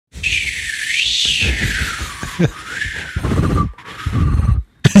This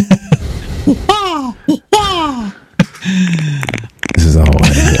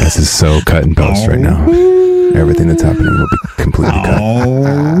is so cut and post right now. Everything that's happening will be completely cut.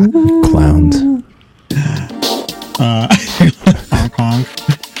 Clowns.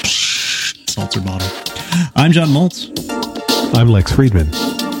 Seltzer bottle. I'm John Moltz. I'm Lex Friedman.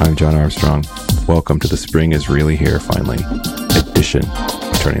 I'm John Armstrong. Welcome to the Spring is Really Here, finally, edition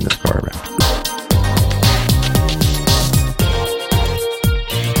of Turning This Car Around.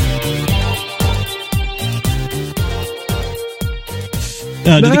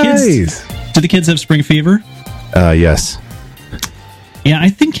 Do the kids have spring fever? Yes. Yeah, I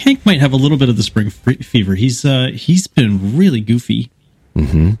think Hank might have a little bit of the spring fever. He's been really goofy.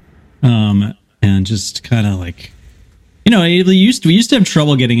 Mm-hmm. And just kind of like, we used to have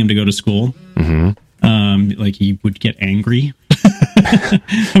trouble getting him to go to school. Mm-hmm. Like he would get angry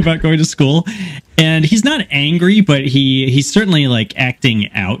about going to school, and he's not angry, but he's certainly like acting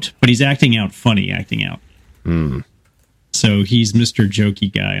out. But he's acting out funny, acting out. Mm. So he's Mr.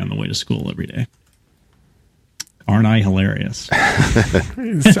 Jokey guy on the way to school every day. Aren't I hilarious?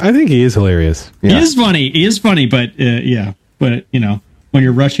 I think he is hilarious. Yeah. He is funny, but yeah. But, when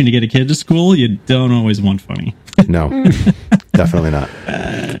you're rushing to get a kid to school, you don't always want funny. No, definitely not.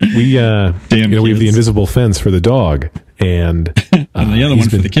 We have the invisible fence for the dog, and the other one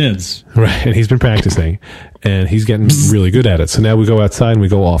for the kids. Right, and he's been practicing, and he's getting really good at it. So now we go outside and we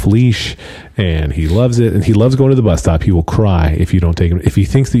go off leash, and he loves it, and he loves going to the bus stop. He will cry if you don't take him. If he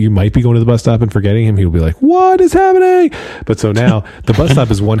thinks that you might be going to the bus stop and forgetting him, he'll be like, "What is happening?" But so now the bus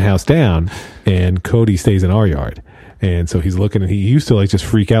stop is one house down, and Cody stays in our yard. And so he's looking, and he used to like just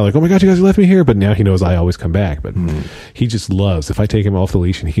freak out, like, "Oh my God, you guys left me here!" But now he knows I always come back. But he just loves if I take him off the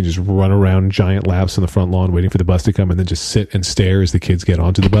leash, and he can just run around giant laps on the front lawn, waiting for the bus to come, and then just sit and stare as the kids get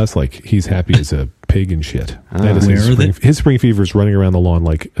onto the bus. Like he's happy as a pig and shit. That is his spring fever is running around the lawn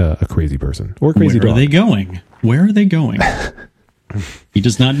like a crazy person or a crazy dog. Where are they going? Where are they going? He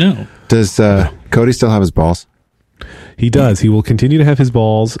does not know. Does Cody still have his balls? He does. He will continue to have his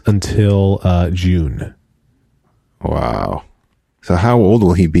balls until June. Wow. So how old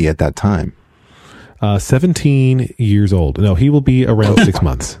will he be at that time? 17 years old. No, he will be around 6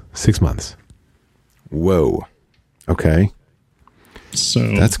 months. 6 months. Whoa. Okay. So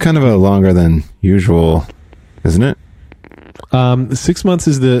that's kind of a longer than usual, isn't it? 6 months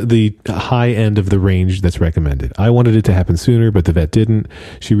is the high end of the range that's recommended. I wanted it to happen sooner, but the vet didn't.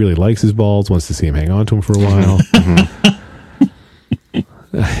 She really likes his balls, wants to see him hang on to him for a while.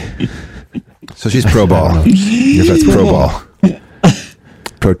 So she's pro ball. Your vet's pro ball.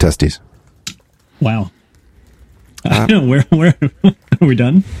 Pro testes. Wow. Where are we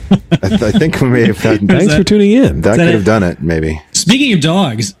done? I think we may have gotten. Thanks for tuning in. That could have done it, maybe. Speaking of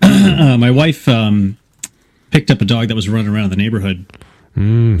dogs, my wife picked up a dog that was running around the neighborhood.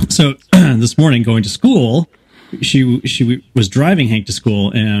 So this morning, going to school, she was driving Hank to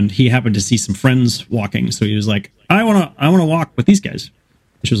school, and he happened to see some friends walking. So he was like, "I want to walk with these guys."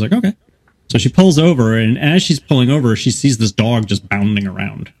 And she was like, "Okay." So she pulls over, and as she's pulling over, she sees this dog just bounding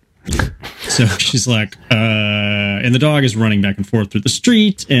around. So she's like, and the dog is running back and forth through the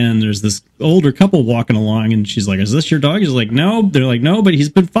street, and there's this older couple walking along, and she's like, "Is this your dog?" He's like, "No." They're like, "No, but he's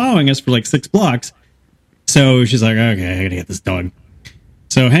been following us for like 6 blocks." So she's like, "Okay, I gotta get this dog."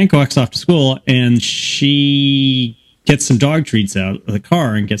 So Hank walks off to school, and she gets some dog treats out of the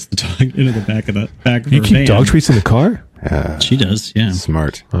car and gets the dog into the back of her van. You keep dog treats in the car? She does, yeah.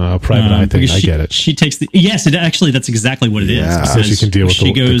 Smart. Private eye thing. I get it. She takes that's exactly what it is. So she can deal with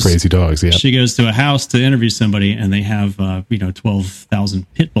the crazy dogs. Yeah. She goes to a house to interview somebody, and they have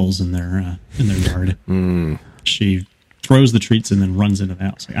 12,000 pit bulls in their yard. She throws the treats and then runs into the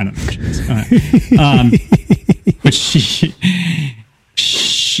house. Like, I don't know what she is. But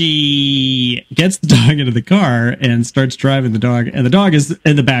she gets the dog into the car and starts driving the dog, and the dog is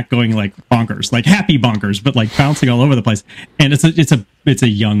in the back going like bonkers, like happy bonkers, but like bouncing all over the place. And it's a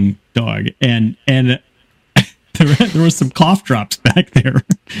young dog, and there was some cough drops back there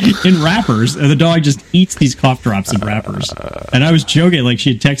in wrappers, and the dog just eats these cough drops in wrappers. And I was joking, like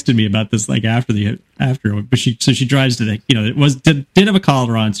she had texted me about this like after, but she drives to the did have a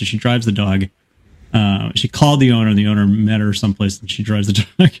collar on, so she drives the dog. She called the owner, and the owner met her someplace, and she drives the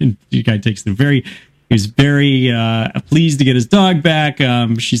dog, and the guy takes he was very pleased to get his dog back.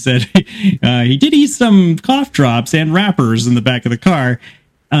 She said he did eat some cough drops and wrappers in the back of the car.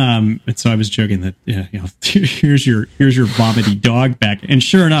 And so I was joking that, here's your vomity dog back. And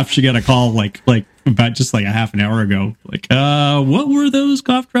sure enough, she got a call like about just like a half an hour ago. Like, what were those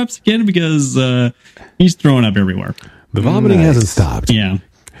cough drops again? Because he's throwing up everywhere. The vomiting hasn't stopped. Yeah.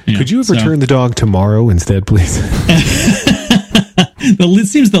 Yeah, Could you have so- returned the dog tomorrow instead, please? It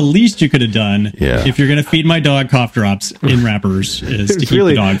seems the least you could have done Yeah. if you're going to feed my dog cough drops in wrappers is to It's keep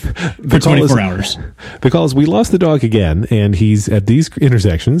really- the dog the for call 24 is- hours. Because we lost the dog again, and he's at these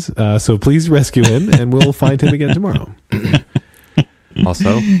intersections. So please rescue him, and we'll find him again tomorrow.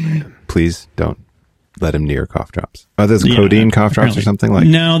 Also, please don't let him near cough drops. Oh, there's Yeah, codeine cough drops or apparently. something like.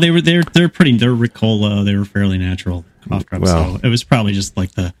 No, they're Ricola. They were fairly natural cough drops. Well- So it was probably just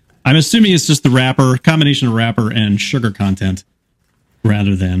like I'm assuming it's just the wrapper, combination of wrapper and sugar content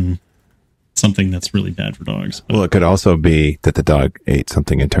rather than something that's really bad for dogs. But Well, it could also be that the dog ate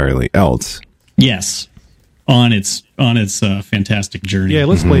something entirely else. yes, on its fantastic journey. Yeah,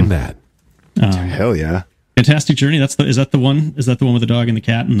 let's blame that. Hell yeah. Fantastic journey. Is that the one? Is that the one with the dog and the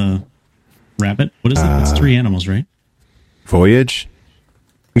cat and the rabbit? What is it? It's 3 animals, right? Voyage.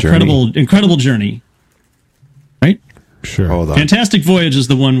 Journey. Incredible journey. Right? Sure. Hold on. Fantastic Voyage is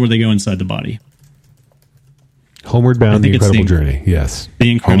the one where they go inside the body. Homeward Bound, The think it's Incredible the- Journey. Yes.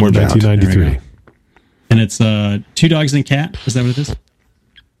 The Incredible Homeward Bound. Journey. There we 1993. go. And it's 2 dogs and a cat. Is that what it is?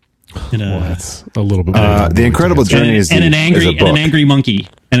 And, Well, that's a little bit. more than The I'm Incredible going to answer. Journey is and an is a book. angry monkey.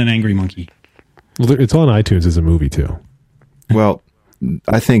 And an angry monkey. Well, it's on iTunes as a movie too. Well,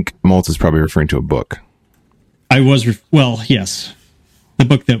 I think Moltz is probably referring to a book. Yes. The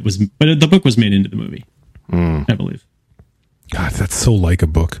book was made into the movie. I believe. God, that's so like a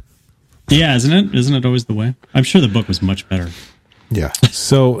book. Yeah, isn't it? Isn't it always the way? I'm sure the book was much better. Yeah.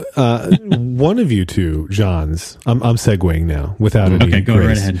 So, one of you two, Johns, I'm segueing now without any Okay, go right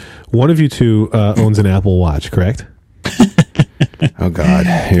grace. ahead. One of you two owns an Apple Watch, correct? Oh God.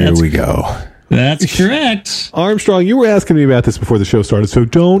 Here we go. That's correct. Armstrong, you were asking me about this before the show started, so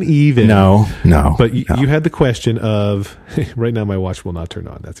don't even. No. But you had the question of, right now my watch will not turn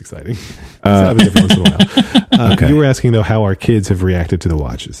on. That's exciting. That happens every once in a while. Okay. You were asking, though, how our kids have reacted to the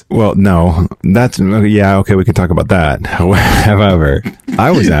watches. Well, no. That's yeah. Okay, we can talk about that. However, I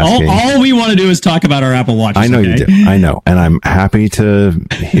was asking. All we want to do is talk about our Apple Watches. I know okay? you do. I know, and I'm happy to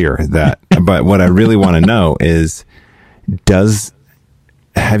hear that. But what I really want to know is,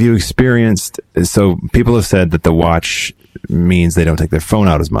 have you experienced? So people have said that the watch means they don't take their phone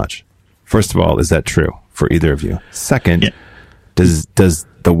out as much. First of all, is that true for either of you? Second, Yeah. does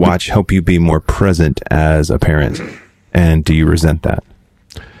the watch help you be more present as a parent? And do you resent that?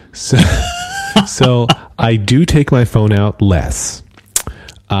 So I do take my phone out less.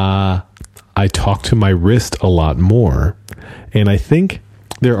 I talk to my wrist a lot more. And I think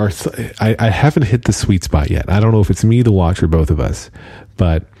there are, I haven't hit the sweet spot yet. I don't know if it's me, the watch, or both of us.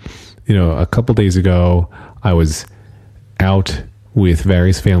 But, a couple days ago, I was out with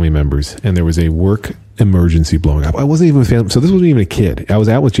various family members and there was a work emergency blowing up. I wasn't even with family. So this wasn't even a kid. I was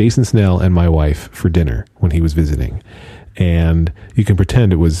out with Jason Snell and my wife for dinner when he was visiting. And you can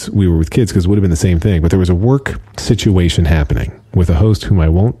pretend we were with kids because it would have been the same thing. But there was a work situation happening with a host whom I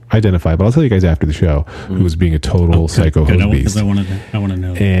won't identify, but I'll tell you guys after the show, who was being a total psycho Good, host because beast. I want to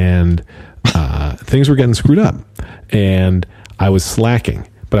know. And things were getting screwed up. And I was slacking,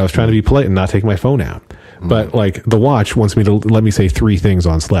 but I was trying to be polite and not take my phone out. But like the watch wants me to let me say 3 things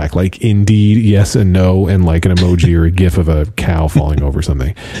on Slack, like indeed, yes, and no, and like an emoji or a gif of a cow falling over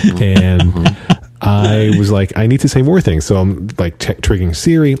something. And I was like, I need to say more things. So I'm like triggering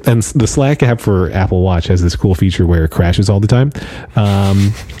Siri, and the Slack app for Apple Watch has this cool feature where it crashes all the time.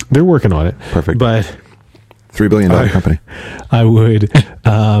 They're working on it. Perfect. But $3 billion company. I would,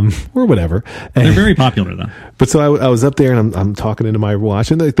 or whatever. They're very popular, though. But so I was up there and I'm talking into my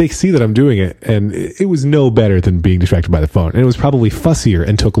watch and they see that I'm doing it, and it was no better than being distracted by the phone. And it was probably fussier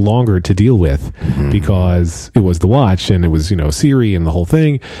and took longer to deal with because it was the watch and it was, Siri and the whole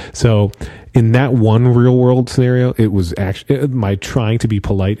thing. So in that one real world scenario, it was actually my trying to be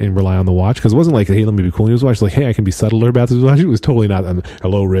polite and rely on the watch, because it wasn't like, hey, let me be cool. It was watch like, hey, I can be subtler about this watch. It was totally not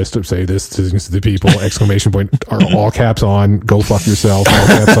hello wrist, say this to the people, exclamation point, are all caps on, go fuck yourself, all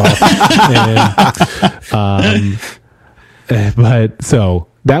caps off. And, but so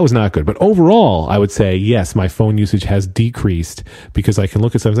that was not good. But overall, I would say, yes, my phone usage has decreased because I can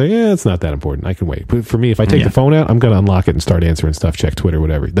look at something and say, it's not that important. I can wait. But for me, if I take the phone out, I'm going to unlock it and start answering stuff, check Twitter,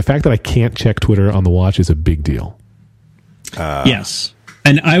 whatever. The fact that I can't check Twitter on the watch is a big deal. Yes.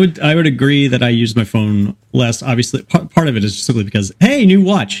 And I would agree that I use my phone less. Obviously, part of it is simply because, hey, new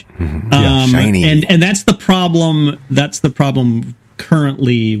watch. Shiny. And that's the problem. That's the problem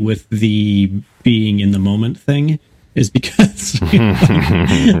currently with the being in the moment thing, is because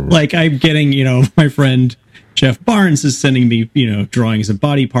like I'm getting, my friend Jeff Barnes is sending me, drawings of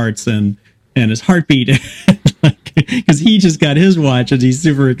body parts, and and his heartbeat, because he just got his watch and he's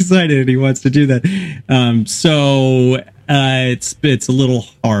super excited and he wants to do that. It's a little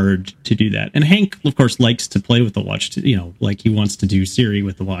hard to do that. And Hank, of course, likes to play with the watch. Like he wants to do Siri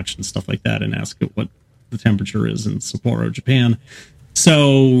with the watch and stuff like that, and ask it what the temperature is in Sapporo, Japan.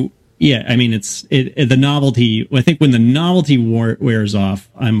 So yeah, I mean, the novelty. I think when the novelty wears off,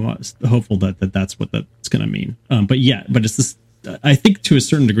 I'm hopeful that that's what that's going to mean. But it's this. I think to a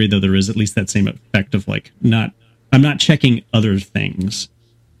certain degree, though, there is at least that same effect of like I'm not checking other things.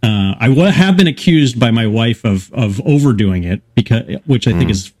 I have been accused by my wife of overdoing it, which I think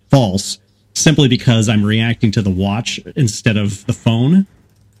is false, simply because I'm reacting to the watch instead of the phone.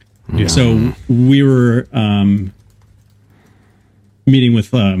 Yeah. So we were meeting with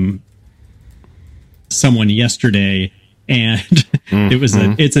someone yesterday, and it was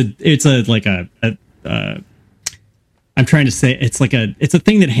I'm trying to say it's a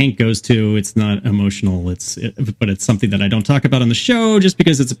thing that Hank goes to. It's not emotional. But it's something that I don't talk about on the show just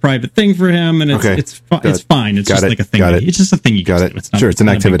because it's a private thing for him, and it's fine. It's just like a thing. It's just a thing you got it. It's not, sure, it's an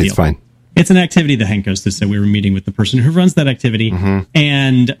activity. It's fine. It's an activity that Hank goes to. So we were meeting with the person who runs that activity,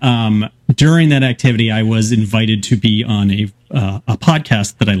 and during that activity, I was invited to be on a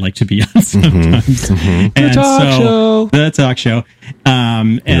podcast that I like to be on sometimes, and the talk show.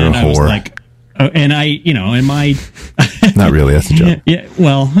 And I was like. And I, in my... Not really, that's a joke. Yeah,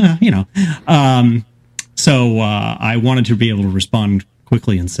 well, so I wanted to be able to respond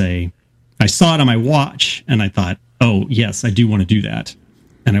quickly and say, I saw it on my watch, and I thought, oh, yes, I do want to do that.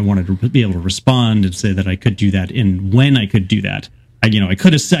 And I wanted to be able to respond and say that I could do that when I could do that. I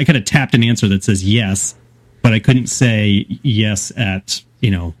could have tapped an answer that says yes, but I couldn't say yes at,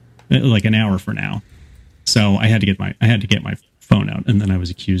 like an hour from now. So I had to get my phone out, and then I was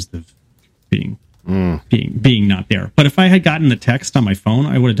accused of being not there. But if I had gotten the text on my phone,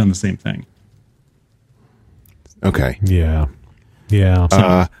 I would have done the same thing. Okay. Yeah.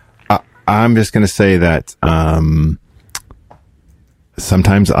 So, I'm just going to say that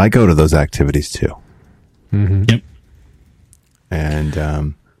sometimes I go to those activities too. Mm-hmm. Yep.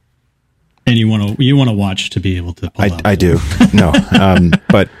 And you want to watch to be able to pull out. I do. No.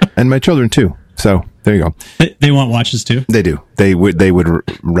 And my children too. So there you go. They want watches too? They do. They would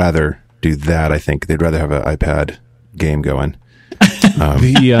rather do that. I think they'd rather have an iPad game going.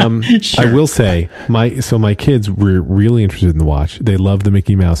 Sure. I will say my kids were really interested in the watch. They love the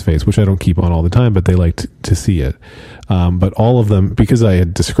Mickey Mouse face, which I don't keep on all the time, but they liked to see it. But all of them, because I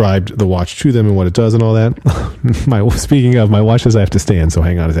had described the watch to them and what it does and all that. Speaking of, my watch says I have to stand, so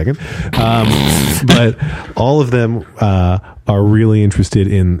hang on a second. But all of them are really interested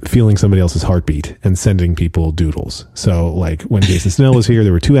in feeling somebody else's heartbeat and sending people doodles. So like when Jason Snell was here,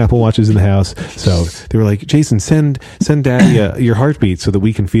 there were 2 Apple Watches in the house. So they were like, Jason, send Daddy your heartbeat so that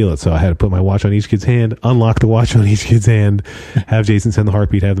we can feel it. So I had to put my watch on each kid's hand, unlock the watch on each kid's hand, have Jason send the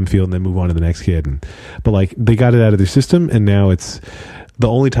heartbeat, have them feel it, and then move on to the next kid. But like they got it out of their system, and now it's the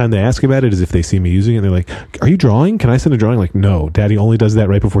only time they ask about it is if they see me using it. And they're like, "Are you drawing? Can I send a drawing?" Like, no, Daddy only does that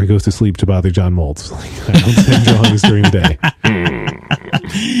right before he goes to sleep to bother John Moltz. Like, I don't send drawings during the day.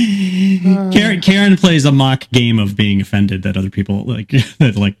 Karen plays a mock game of being offended that other people like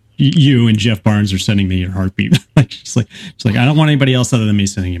you and Jeff Barnes are sending me your heartbeat. she's like, I don't want anybody else other than me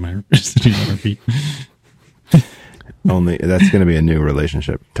sending you my heartbeat. Only that's going to be a new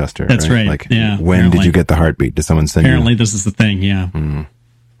relationship tester. That's right. Like, yeah. When did you get the heartbeat? Did someone send apparently you? This is the thing. Yeah.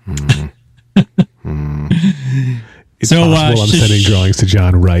 It's possible I'm sending drawings to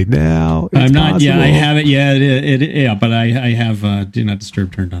John right now. I'm not. Possible. Yeah, I have it. Yeah, yeah, but I have do not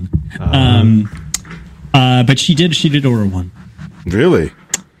disturb turned on. But she did order one. Really?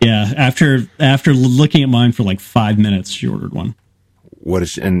 Yeah. After looking at mine for like 5 minutes, she ordered one. What did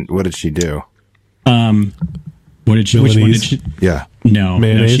she do? Which one did she? Yeah. No,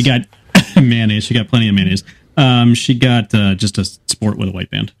 she got mayonnaise. She got plenty of mayonnaise. She got just a sport with a white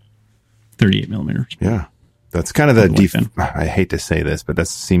band, 38 millimeters. Yeah, that's kind of I hate to say this, but that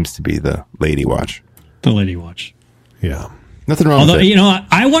seems to be the lady watch. The lady watch. Yeah, nothing wrong. Although with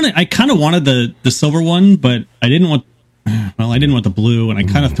it. I kind of wanted the silver one, but I didn't want the blue, and I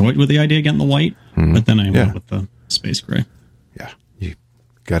kind of toyed with the idea of getting the white, but then I went with the space gray. Yeah, you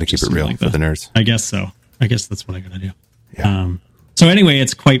got to keep it real for the nerds. I guess so. I guess that's what I got to do. Yeah. So anyway,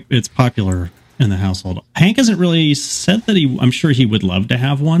 it's popular in the household. Hank hasn't really said that I'm sure he would love to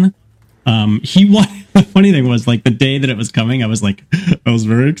have one. The funny thing was, like, the day that it was coming, I was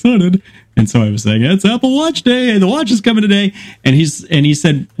very excited. And so I was saying, it's Apple Watch Day. The watch is coming today. And he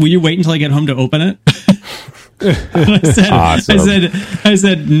said, will you wait until I get home to open it? I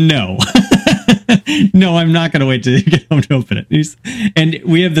said no. No, I'm not going to wait to get home to open it. And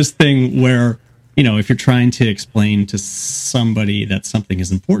we have this thing where, if you're trying to explain to somebody that something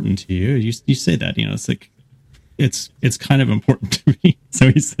is important to you, you say that, it's like, it's kind of important to me.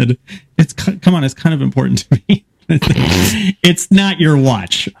 So he said, it's kind of important to me. It's not your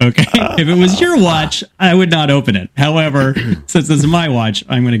watch, okay? If it was your watch, I would not open it. However, since it's my watch,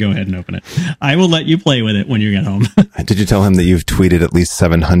 I'm going to go ahead and open it. I will let you play with it when you get home. Did you tell him that you've tweeted at least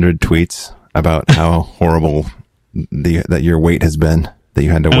 700 tweets about how horrible that your wait has been, that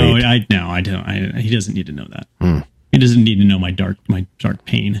you had to wait? I don't. He doesn't need to know that. He doesn't need to know my dark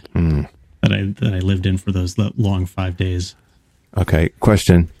pain that I lived in for those long 5 days. Okay,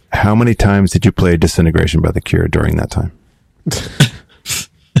 question. How many times did you play Disintegration by The Cure during that time?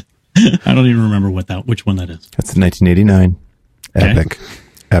 I don't even remember which one that is. That's 1989. Epic.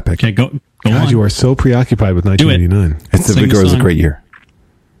 Okay, go God, on. you are so preoccupied with 1989. It was a great year.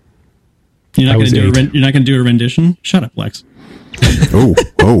 You're not going to do a rendition? Shut up, Lex.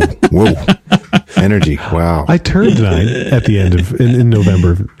 Whoa. Energy. Wow. I turned 9 at the end of in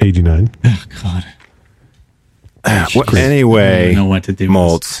November of 89. Oh God. Well, anyway, I don't know what to do.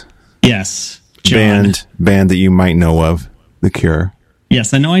 Moltz. Yes. John. Band that you might know of, The Cure.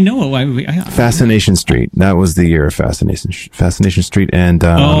 Yes, I know. Fascination Street. That was the year of Fascination Street, and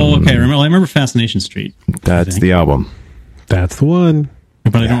okay. I remember Fascination Street. That's the album. That's the one.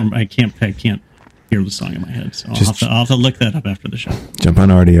 But I can't hear the song in my head, so I'll have to look that up after the show. Jump on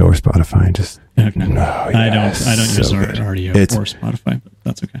RDO or Spotify and just. Okay. No, I don't use RDO or Spotify, but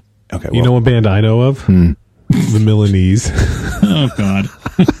that's okay. Okay. You know what band I know of? The Milanese. Oh God.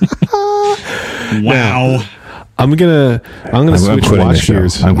 Wow. Now, I'm gonna switch watch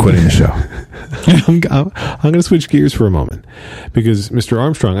gears. I'm quitting the show. I'm gonna switch gears for a moment because Mr.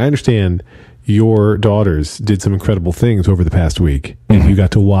 Armstrong, I understand your daughters did some incredible things over the past week, and you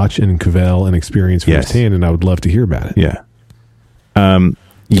got to watch and cavell and experience firsthand, and I would love to hear about it. Yeah.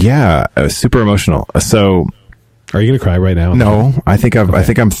 It was super emotional. So, are you gonna cry right now? No, I think I'm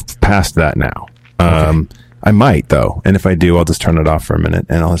past that now. Okay. I might though, and if I do, I'll just turn it off for a minute,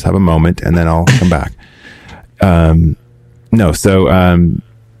 and I'll just have a moment, and then I'll come back.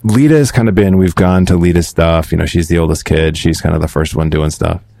 Lita has kind of been. We've gone to Lita's stuff. She's the oldest kid. She's kind of the first one doing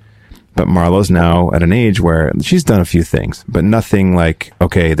stuff. But Marlo's now at an age where she's done a few things, but nothing like,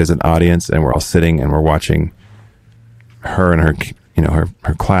 okay, there's an audience and we're all sitting and we're watching her and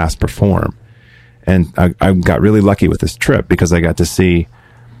her class perform. And I got really lucky with this trip because I got to see.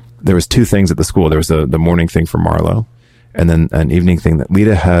 There was two things at the school. There was the morning thing for Marlo, and then an evening thing that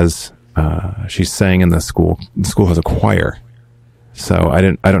Lita has. She sang in the school. The school has a choir. So I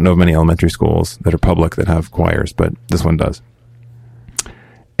don't know of many elementary schools that are public that have choirs, but this one does.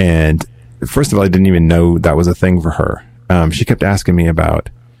 And first of all, I didn't even know that was a thing for her. She kept asking me about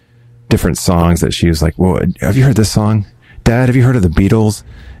different songs that she was like, well, have you heard this song? Dad, have you heard of the Beatles?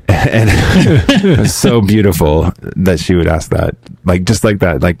 And it was so beautiful that she would ask that, like, just like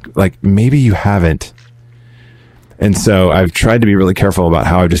that, like maybe you haven't. And so I've tried to be really careful about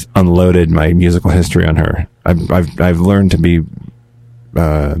how I just unloaded my musical history on her. I've learned to be,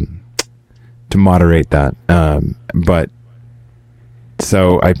 to moderate that. But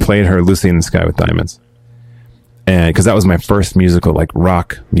so I played her Lucy in the Sky with Diamonds. And cause that was my first musical, like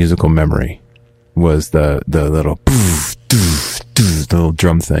rock musical memory, was the little the little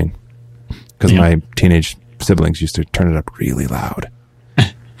drum thing, because my teenage siblings used to turn it up really loud.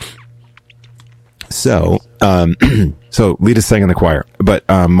 So Lita sang in the choir, but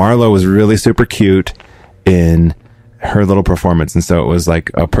Marlo was really super cute in her little performance, and so it was like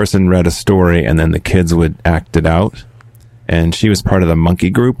a person read a story and then the kids would act it out, and she was part of the monkey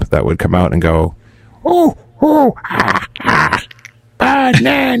group that would come out and go,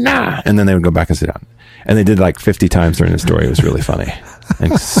 banana, and then they would go back and sit down. And they did like 50 times during the story. It was really funny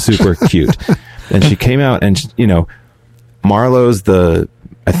and super cute. And she came out and, Marlo's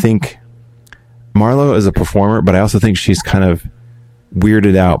I think Marlo is a performer, but I also think she's kind of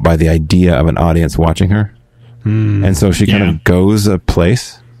weirded out by the idea of an audience watching her. And so she kind of goes a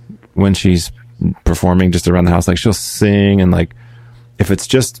place when she's performing just around the house. Like she'll sing, and like, if it's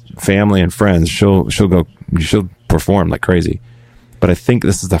just family and friends, she'll perform like crazy. But I think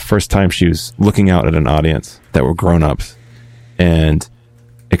this is the first time she was looking out at an audience that were grown-ups, and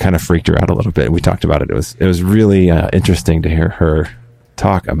it kind of freaked her out a little bit. We talked about it. It was really interesting to hear her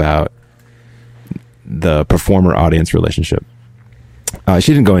talk about the performer-audience relationship.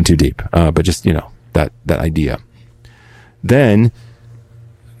 She didn't go in too deep, but just, that idea. Then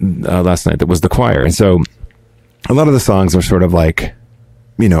last night, that was the choir. And so a lot of the songs are sort of like,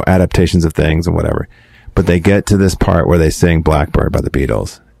 adaptations of things and whatever. But they get to this part where they sing Blackbird by the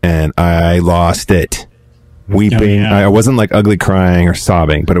Beatles. and I lost it. Weeping. yeah. I wasn't like ugly crying or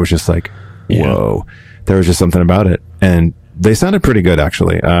sobbing, but it was just like, whoa. There was just something about it. And they sounded pretty good,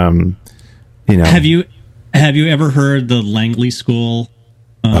 actually. You know. Have you ever heard the Langley School?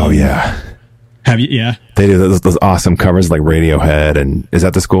 Oh, yeah. Have you? Yeah. They do those awesome covers like Radiohead. And is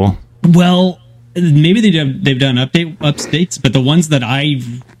that the school? Well, maybe they've done updates, but the ones that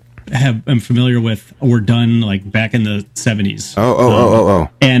am familiar with were done like back in the 70s. Oh.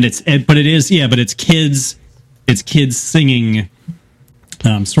 And it's kids singing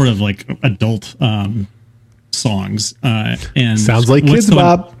sort of like adult songs. And Sounds like what's Kids the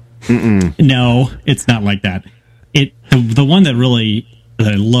one- Bop. No, it's not like that. The one that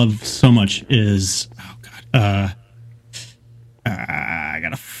I love so much is I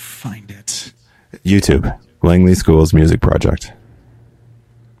gotta find it. YouTube. Langley School's music project.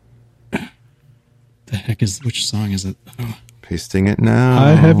 The heck which song is it? Oh. Pasting it now.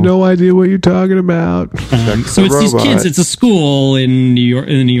 I have no idea what you're talking about. So it's these kids. It's a school in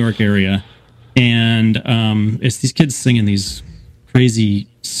the New York area, and it's these kids singing these crazy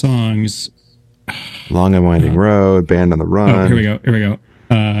songs. Long and Winding Road, Band on the Run. Oh, here we go.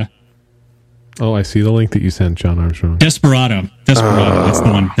 Oh, I see the link that you sent, John Armstrong. Desperado. That's the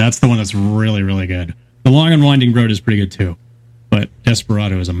one. That's the one that's really, really good. The Long and Winding Road is pretty good too, but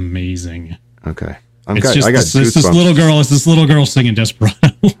Desperado is amazing. Okay. I got this little girl. It's this little girl singing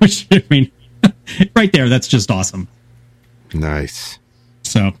Desperado, which I mean, right there. That's just awesome. Nice.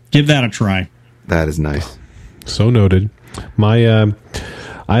 So give that a try. That is nice. So noted. I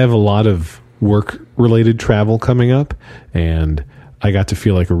have a lot of work-related travel coming up, and I got to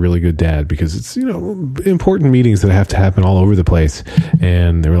feel like a really good dad because it's, important meetings that have to happen all over the place.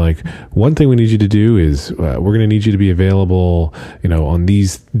 And they were like, one thing we need you to do is we're going to need you to be available, on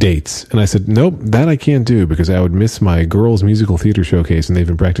these dates. And I said, nope, that I can't do because I would miss my girls' musical theater showcase and they've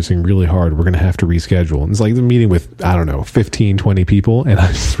been practicing really hard. We're going to have to reschedule. And it's like the meeting with, 15, 20 people. And I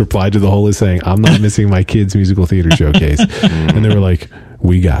just replied to the whole list saying, I'm not missing my kids' musical theater showcase. And they were like,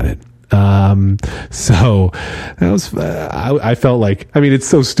 we got it. So that was, I felt like, it's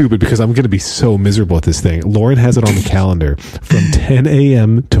so stupid because I'm going to be so miserable at this thing. Lauren has it on the calendar from 10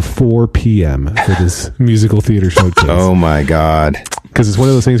 a.m. to 4 p.m. for this musical theater showcase. Oh my God. Because it's one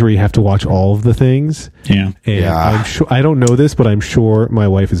of those things where you have to watch all of the things. Yeah. And I'm sure, I don't know this, but I'm sure my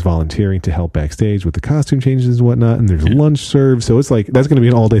wife is volunteering to help backstage with the costume changes and whatnot. And there's lunch served. So it's like, that's going to be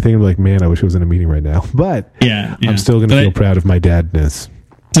an all day thing. I'm like, man, I wish I was in a meeting right now, but I'm still going to feel proud of my dadness.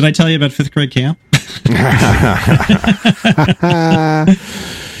 Did I tell you about fifth grade camp?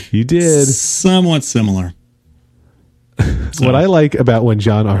 You did. Somewhat similar. So. What I like about when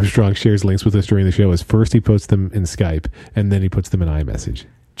John Armstrong shares links with us during the show is first he puts them in Skype and then he puts them in iMessage.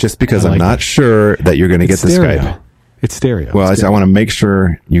 Just because I'm not sure that you're going to get the Skype. It's stereo. Well, I want to make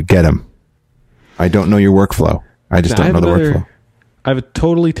sure you get them. I don't know your workflow. I just don't know the workflow. I have a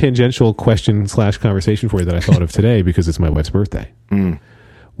totally tangential question/conversation for you that I thought of today because it's my wife's birthday.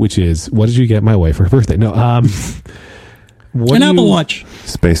 Which is, what did you get my wife for her birthday? No, an Apple Watch.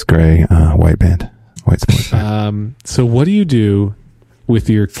 Space gray, white band, white sports band. So what do you do with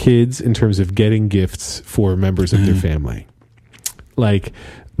your kids in terms of getting gifts for members of their family? Like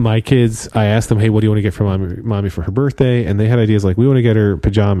my kids, I asked them, hey, what do you want to get for mommy for her birthday? And they had ideas like, we want to get her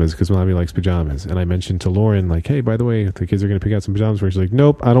pajamas because mommy likes pajamas. And I mentioned to Lauren, like, hey, by the way, the kids are going to pick out some pajamas for her. She's like,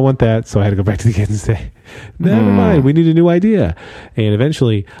 nope, I don't want that. So I had to go back to the kids and say, never mind, we need a new idea. And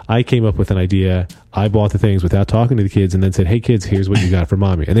eventually I came up with an idea. I bought the things without talking to the kids and then said, hey, kids, here's what you got for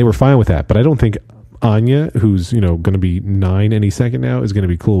mommy. And they were fine with that. But I don't think Anya, who's, going to be 9 any second now, is going to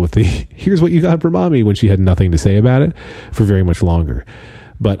be cool with the, here's what you got for mommy, when she had nothing to say about it for very much longer.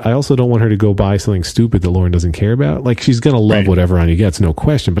 But I also don't want her to go buy something stupid that Lauren doesn't care about. Like, she's going to love whatever Anya gets, no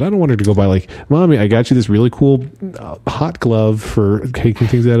question. But I don't want her to go buy, like, mommy, I got you this really cool hot glove for taking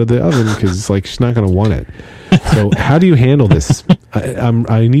things out of the oven, because, like, she's not going to want it. So how do you handle this?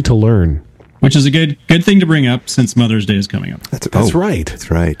 I need to learn. Which is a good thing to bring up since Mother's Day is coming up. That's right.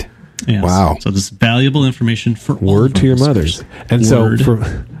 That's right. Yes. Wow. So this is valuable information for word to your mothers. And word so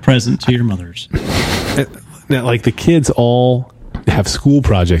present to your mothers. Now, like, the kids all have school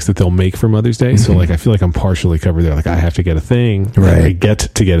projects that they'll make for Mother's Day. So, like, I feel like I'm partially covered there. Like, I have to get a thing. Right. I get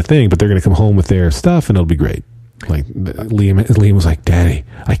to get a thing, but they're going to come home with their stuff and it'll be great. Like, Liam was like, Daddy,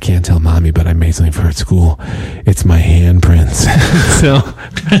 I can't tell mommy, but I made something for her at school. It's my handprints. So,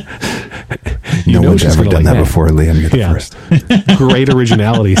 no one's ever done that before, Liam. You're the first. Great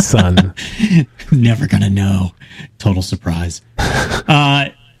originality, son. Never gonna know. Total surprise.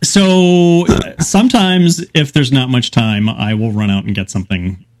 So sometimes if there's not much time, I will run out and get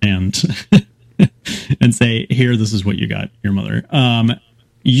something and and say, here, this is what you got your mother.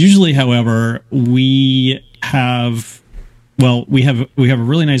 Usually, however, we have a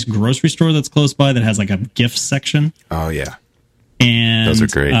really nice grocery store that's close by that has like a gift section. Oh yeah, and those are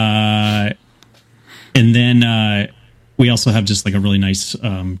great. And then we also have just like a really nice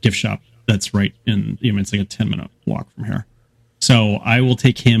gift shop that's right in. It's like a 10-minute walk from here. So I will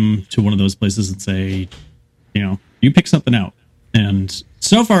take him to one of those places and say, you pick something out. And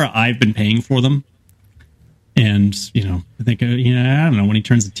so far, I've been paying for them. And, I think, I don't know, when he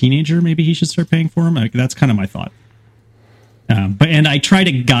turns a teenager, maybe he should start paying for them. That's kind of my thought. And I try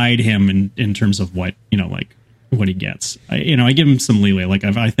to guide him in terms of what, what he gets. I give him some leeway. Like,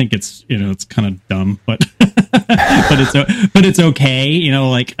 I think it's, it's kind of dumb, but, but it's okay.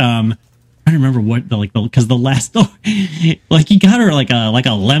 I don't remember what, because the last, he got her like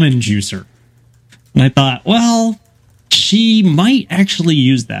a lemon juicer. And I thought, well, she might actually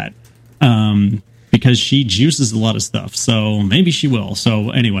use that. Because she juices a lot of stuff, so maybe she will. So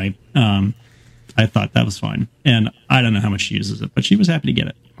anyway, I thought that was fine, and I don't know how much she uses it, but she was happy to get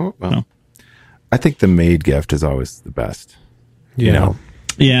it. Oh, well. So. I think the maid gift is always the best. Yeah.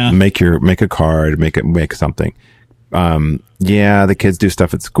 Yeah. Make a card, make something. The kids do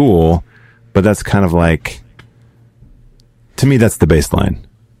stuff at school, but that's kind of like, to me, that's the baseline.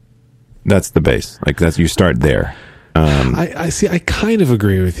 That's the base. Like you start there. I see. I kind of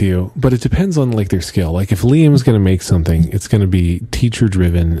agree with you, but it depends on like their skill. Like if Liam's going to make something, it's going to be teacher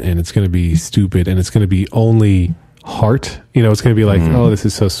driven, and it's going to be stupid, and it's going to be only heart. It's going to be like, oh, this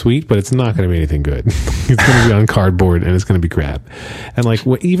is so sweet, but it's not going to be anything good. It's going to be on cardboard, and it's going to be crap. And like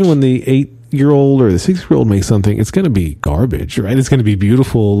even when the 8-year-old or the 6-year-old makes something, it's going to be garbage, right? It's going to be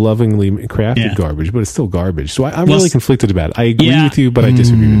beautiful, lovingly crafted garbage, but it's still garbage. So I'm really conflicted about it. I agree with you, but I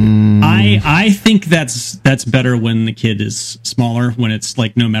disagree with you. I think that's better when the kid is smaller, when it's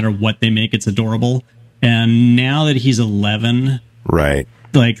like no matter what they make, it's adorable. And now that he's 11, right?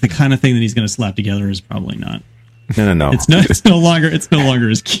 Like the kind of thing that he's going to slap together is probably not. No. It's no longer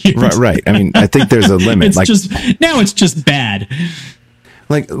as cute. Right. I mean, I think there's a limit. It's just bad.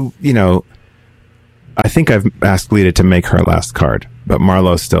 Like, I think I've asked Lita to make her last card, but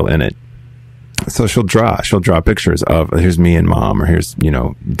Marlo's still in it. So she'll draw pictures of, here's me and mom, or here's,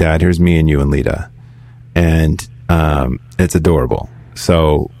 dad, here's me and you and Lita. And it's adorable.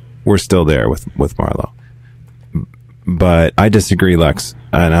 So we're still there with Marlo. But I disagree, Lex,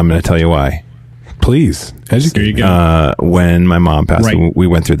 and I'm going to tell you why. Please, educate. There you go. When my mom passed, we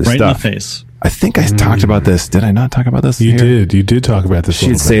went through the stuff. In the face. I think I talked about this. Did I not talk about this? You did. You did talk about this. She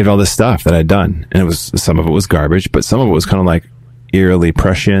had saved all this stuff that I'd done, and some of it was garbage, but some of it was kind of like eerily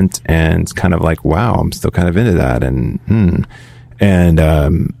prescient and kind of like, wow, I'm still kind of into that. And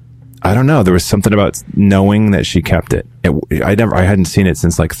I don't know. There was something about knowing that she kept it. I hadn't seen it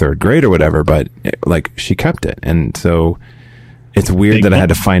since like 3rd grade or whatever, but she kept it, and so. It's weird that I had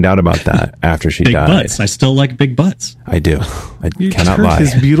to find out about that after she died. Big butts. I still like big butts. I do. You cannot turned lie.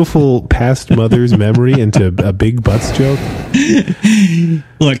 His beautiful past mother's memory into a big butts joke.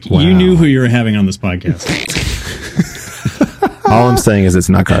 Look, You knew who you were having on this podcast. All I'm saying is it's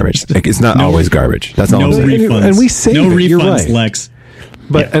not garbage. Like, it's not always garbage. That's all I'm saying. Refunds. And we say no refunds, You're right. Lex.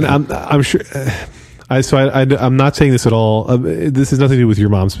 But and I'm sure. I'm not saying this at all. This has nothing to do with your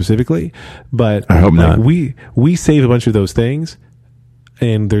mom specifically, but I hope not. We save a bunch of those things,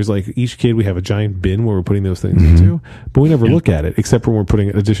 and there's like each kid we have a giant bin where we're putting those things into, but we never look at it except when we're putting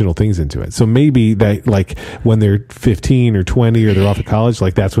additional things into it. So maybe that like when they're 15 or 20 or they're off at college,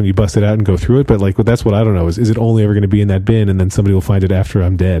 like that's when you bust it out and go through it. But like that's what I don't know is it only ever going to be in that bin and then somebody will find it after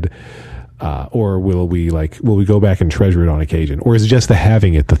I'm dead, or will we go back and treasure it on occasion, or is just the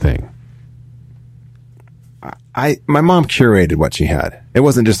having it the thing? My mom curated what she had. It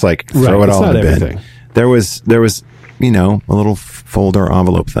wasn't just like throw it all in the bin. There was a little folder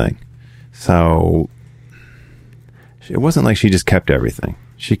envelope thing. So it wasn't like she just kept everything.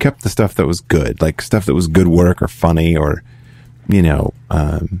 She kept the stuff that was good, like stuff that was good work or funny or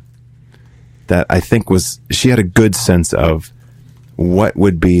that I think she had a good sense of what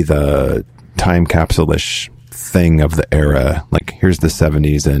would be the time capsule-ish thing of the era. Like here's the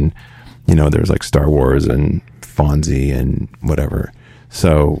 70s and there's like Star Wars and Fonzie and whatever.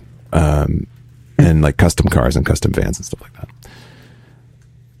 So, and like custom cars and custom vans and stuff like that.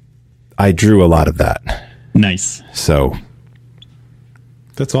 I drew a lot of that. Nice. So.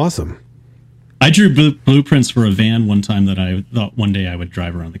 That's awesome. I drew blueprints for a van one time that I thought one day I would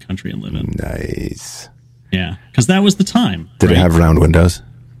drive around the country and live in. Nice. Yeah. Because that was the time. Did it have round windows?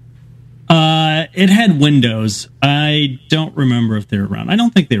 It had windows. I don't remember if they were round. I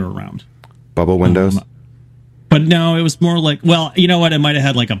don't think they were round. Bubble windows? But no, it was more like, well, you know what? It might have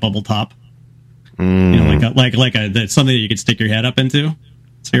had like a bubble top. Like something that you could stick your head up into.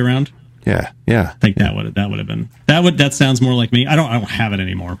 Say around. Yeah. I think that would have been that sounds more like me. I don't have it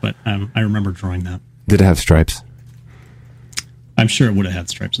anymore, but I remember drawing that. Did it have stripes? I'm sure it would have had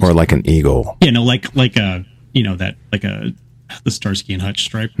stripes. Or like an eagle? Yeah, no, like a the Starsky and Hutch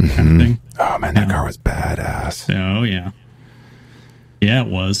stripe kind of thing. Oh man, that car was badass. Oh yeah, it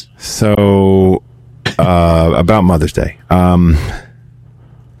was. So about Mother's Day, I'm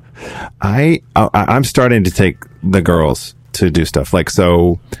starting to take the girls to do stuff. Like,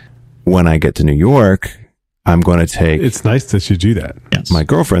 so when I get to New York, I'm going to take. It's nice that you do that. Yes. My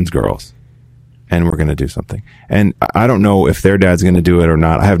girlfriend's girls, and we're going to do something. And I don't know if their dad's going to do it or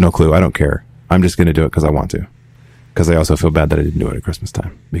not. I have no clue. I don't care. I'm just going to do it because I want to. Because I also feel bad that I didn't do it at Christmas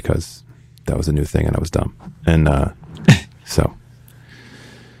time because that was a new thing and I was dumb. And so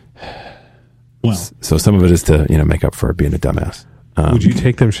some of it is to make up for being a dumbass. Would you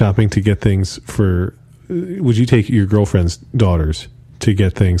take them shopping to get things for? Would you take your girlfriend's daughters to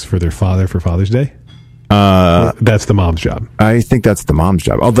get things for their father for Father's Day? That's the mom's job. I think that's the mom's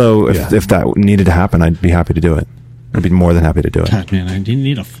job. Although if that needed to happen, I'd be happy to do it. I'd be more than happy to do it. God, man, I didn't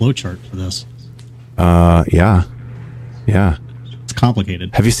need a flowchart for this. Yeah. It's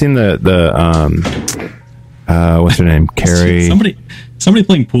complicated. Have you seen the what's her name? Carrie. Somebody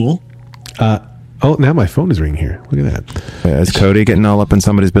playing pool. Oh, now my phone is ringing here. Look at that. Is Cody getting all up in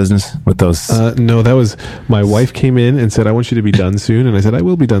somebody's business with those? No, that was my wife came in and said, I want you to be done soon. And I said, I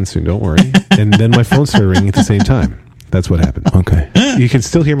will be done soon. Don't worry. And then my phone started ringing at the same time. That's what happened. Okay. You can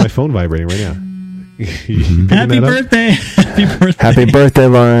still hear my phone vibrating right now. Happy birthday. Happy birthday. Happy birthday,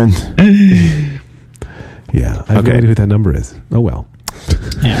 Lauren. Yeah. I have no idea who that number is. Oh, well.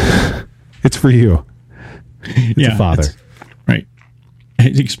 Yeah. It's for you. It's a father. Right.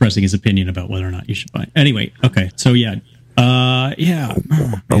 Expressing his opinion about whether or not you should buy. Anyway, okay. So yeah. Well,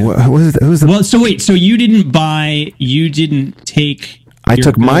 so wait, so you didn't take I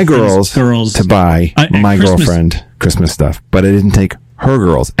took my girls to buy my girlfriend Christmas stuff, but I didn't take her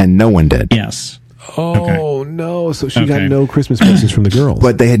girls, and no one did. Yes. Oh, no. So she got no Christmas presents from the girls.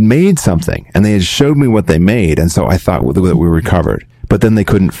 But they had made something, and they had showed me what they made, and so I thought that we were covered. But then they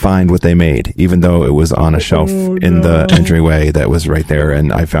couldn't find what they made, even though it was on a shelf in the entryway that was right there,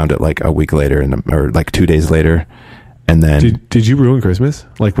 and I found it like a week later, or like 2 days later. And then... Did you ruin Christmas?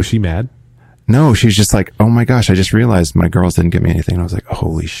 Like, was she mad? No, she's just like, oh my gosh, I just realized my girls didn't get me anything. And I was like,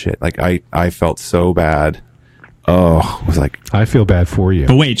 holy shit. Like, I felt so bad. Oh, I was like... I feel bad for you.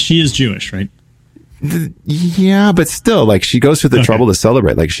 But wait, she is Jewish, right? Yeah, but still, like, she goes through the trouble to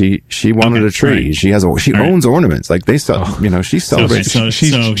celebrate. Like, she wanted a tree. Right. She owns ornaments. Like, they sell, she celebrates.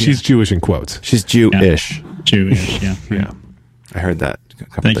 She's Jewish in quotes. She's Jewish. Yeah. Jewish, yeah. Yeah. I heard that.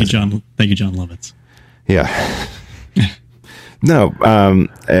 Thank you, John Lovitz. Yeah. No,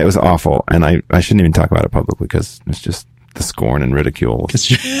 it was awful. And I shouldn't even talk about it publicly because it's just the scorn and ridicule. It's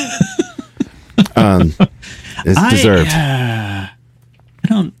deserved.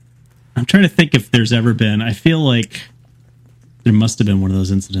 I'm trying to think if there's ever been. I feel like there must have been one of those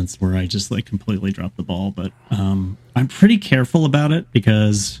incidents where I just like completely dropped the ball, but I'm pretty careful about it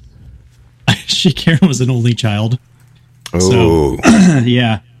because Karen was an only child. Oh, so,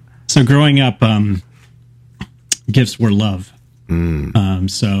 yeah. So growing up, gifts were love. So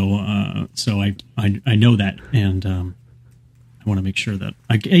I know that, and I want to make sure that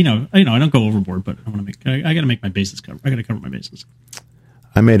I don't go overboard, but I got to make my bases cover. I got to cover my bases.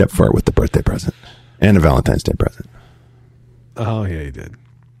 I made up for it with the birthday present and a Valentine's Day present. Oh, yeah, you did.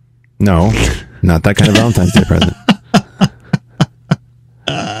 No, not that kind of Valentine's Day present.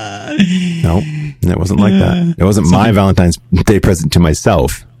 No, it wasn't like that. It wasn't my Valentine's Day present to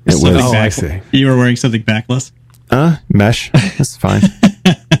myself. It was. Oh, I see. You were wearing something backless? Mesh. That's fine.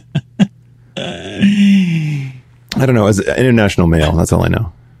 I don't know. It's international mail. That's all I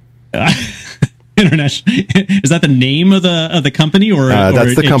know. International. Is that the name of the company, or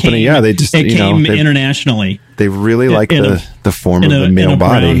that's the company? They just came internationally. They really like the form of the male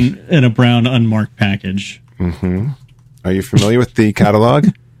body in a brown unmarked package. Mm-hmm. Are you familiar with the catalog?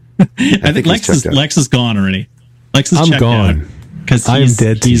 I think Lex is gone already. Lex is I'm gone because I am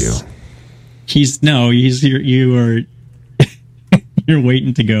dead to you. You're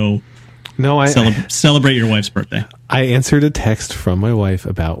waiting to go. No, I celebrate your wife's birthday. I answered a text from my wife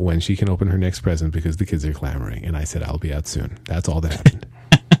about when she can open her next present because the kids are clamoring, and I said I'll be out soon. That's all that happened.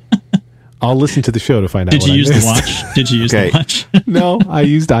 I'll listen to the show to find out. Did you use the watch? Did you use the watch? No, I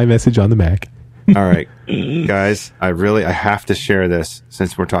used iMessage on the Mac. All right, guys, I have to share this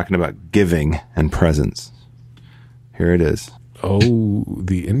since we're talking about giving and presents. Here it is. Oh,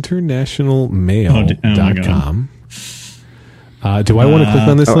 the internationalmail.com. Do I want to click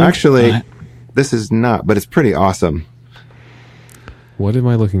on this link? Actually, this is not, but it's pretty awesome. What am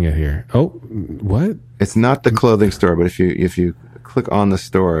I looking at here? Oh, what? It's not the clothing store, but if you click on the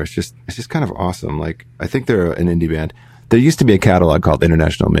store, it's just kind of awesome. Like, I think they're an indie band. There used to be a catalog called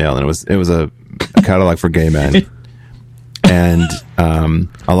International Male, and it was a catalog for gay men. And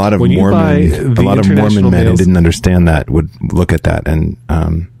a lot of Mormon men who didn't understand that would look at that and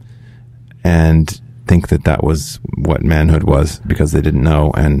think that was what manhood was, because they didn't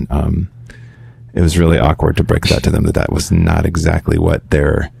know. And it was really awkward to break that to them, that was not exactly what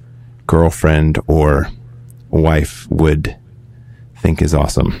their girlfriend or wife would think is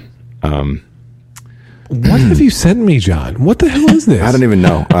awesome. What have you sent me, John? What the hell is this? I don't even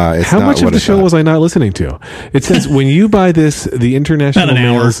know. How much of the show was I not listening to? It says, when you buy this, the International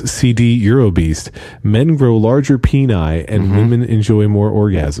Males CD Eurobeast, men grow larger peni and women enjoy more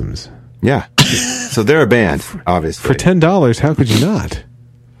orgasms. Yeah. So they're a band, obviously. For $10, how could you not?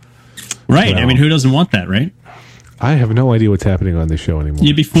 Right. Well, I mean, who doesn't want that, right? I have no idea what's happening on this show anymore.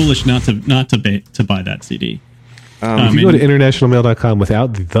 You'd be foolish not to buy that CD. If you go to internationalmail.com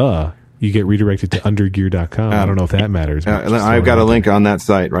without the, you get redirected to undergear.com. I don't know if that matters. I've got a link on that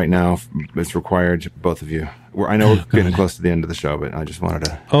site right now. It's required, both of you. I know we're getting close to the end of the show, but I just wanted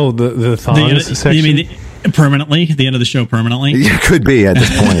to... Oh, the thongs section? You mean permanently? The end of the show permanently? It could be at this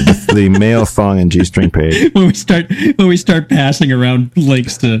point. the male thong and G-string page. when we start passing around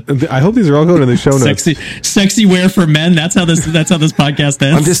links to... I hope these are all going in the show notes. Sexy wear for men. That's how this podcast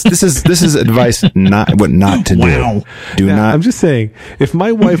ends. This is advice not to Wow. do. Do not. I'm just saying, if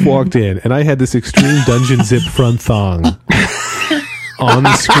my wife walked in and I had this extreme dungeon zip front thong on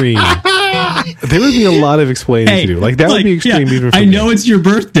the screen, there would be a lot of explaining to do. Like, that would be extreme even for I me. know it's your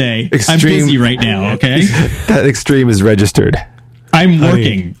birthday. I'm busy right now, okay? That extreme is registered. I'm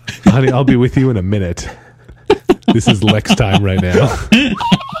working. Honey, I'll be with you in a minute. This is Lex time right now.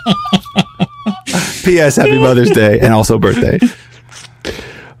 P.S. Happy Mother's Day and also birthday.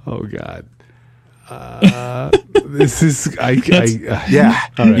 Oh, God. This is... Yeah.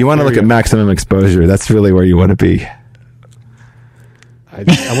 Right, you want to look at maximum exposure. That's really where you want to be. I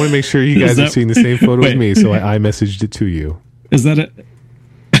want to make sure you guys have seen the same photo with me, so I messaged it to you. Is that it?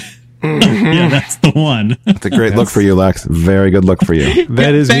 Yeah, that's the one. It's a great look for you, Lex. Very good look for you.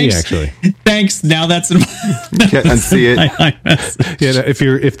 That is me, actually. Thanks. Now that's Can't unsee it. Yeah,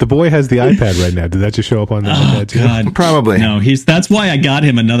 if the boy has the iPad right now, did that just show up on the iPad too? God. Probably. No, that's why I got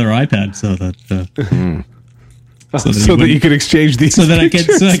him another iPad so that so that you could exchange these. so that I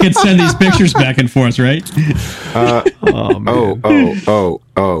could send these pictures back and forth, right?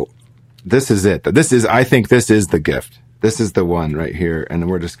 Oh. This is it. I think this is the gift. This is the one right here, and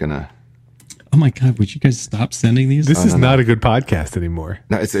we're just gonna... Oh my God, would you guys stop sending these? This is not a good podcast anymore.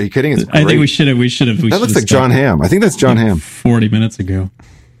 No, are you kidding? It's I think we should have. That looks like John Hamm. I think that's John Hamm. 40 minutes ago.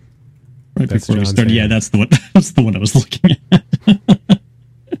 Right That's before we John's started. Hamm. Yeah, that's the one. That's the one I was looking at.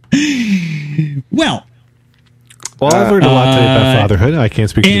 Well, I've learned a lot today about fatherhood. I can't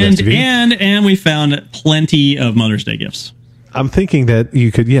speak for the rest of you. and we found plenty of Mother's Day gifts. I'm thinking that you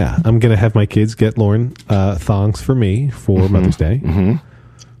could, I'm going to have my kids get Lauren thongs for me for Mother's Day. Mm-hmm.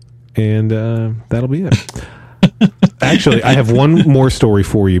 And that'll be it. Actually, I have one more story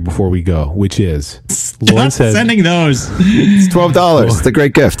for you before we go, which is Lauren said... sending those. It's $12. It's a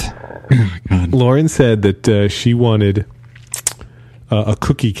great gift. Oh, God. Lauren said that she wanted a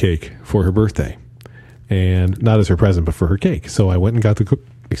cookie cake for her birthday. And not as her present, but for her cake. So I went and got the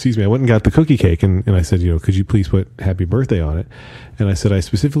cookie cake, and I said, could you please put happy birthday on it? And I said, I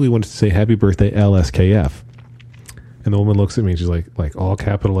specifically wanted to say happy birthday LSKF. And the woman looks at me and she's like all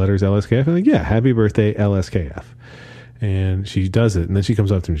capital letters LSKF? I'm like, yeah, happy birthday LSKF. And she does it, and then she comes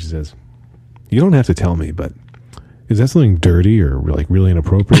up to me and she says, you don't have to tell me, but is that something dirty or like really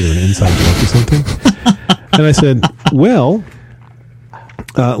inappropriate or an inside joke or something? And I said, well...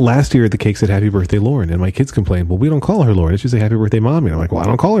 last year the cake said happy birthday Lauren, and my kids complained, well, we don't call her Lauren, it's just say happy birthday mommy. And I'm like, well, I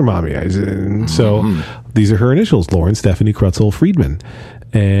don't call her mommy. So these are her initials, Lauren Stephanie Krutzel Friedman.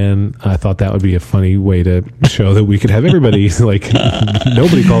 And I thought that would be a funny way to show that we could have everybody like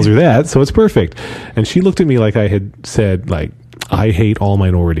nobody calls her that, so it's perfect. And she looked at me like I had said, like, I hate all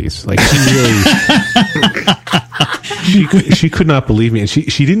minorities. Like, she really she could not believe me, and she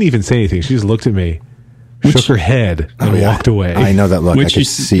didn't even say anything. She just looked at me, shook her head, and walked away. I know that look. I could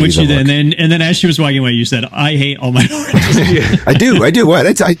see the look. And then as she was walking away, you said, "I hate all minorities." I do. What?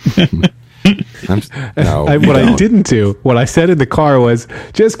 I didn't do, what I said in the car was,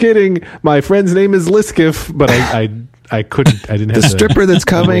 just kidding. My friend's name is Liskiff, but I couldn't. I didn't have the stripper that's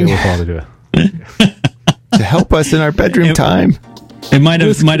coming to help us in our bedroom time. It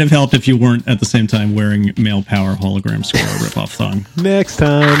might have helped if you weren't at the same time wearing Male Power hologram squirrel ripoff thong. Next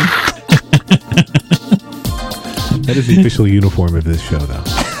time. That is the official uniform of this show, though.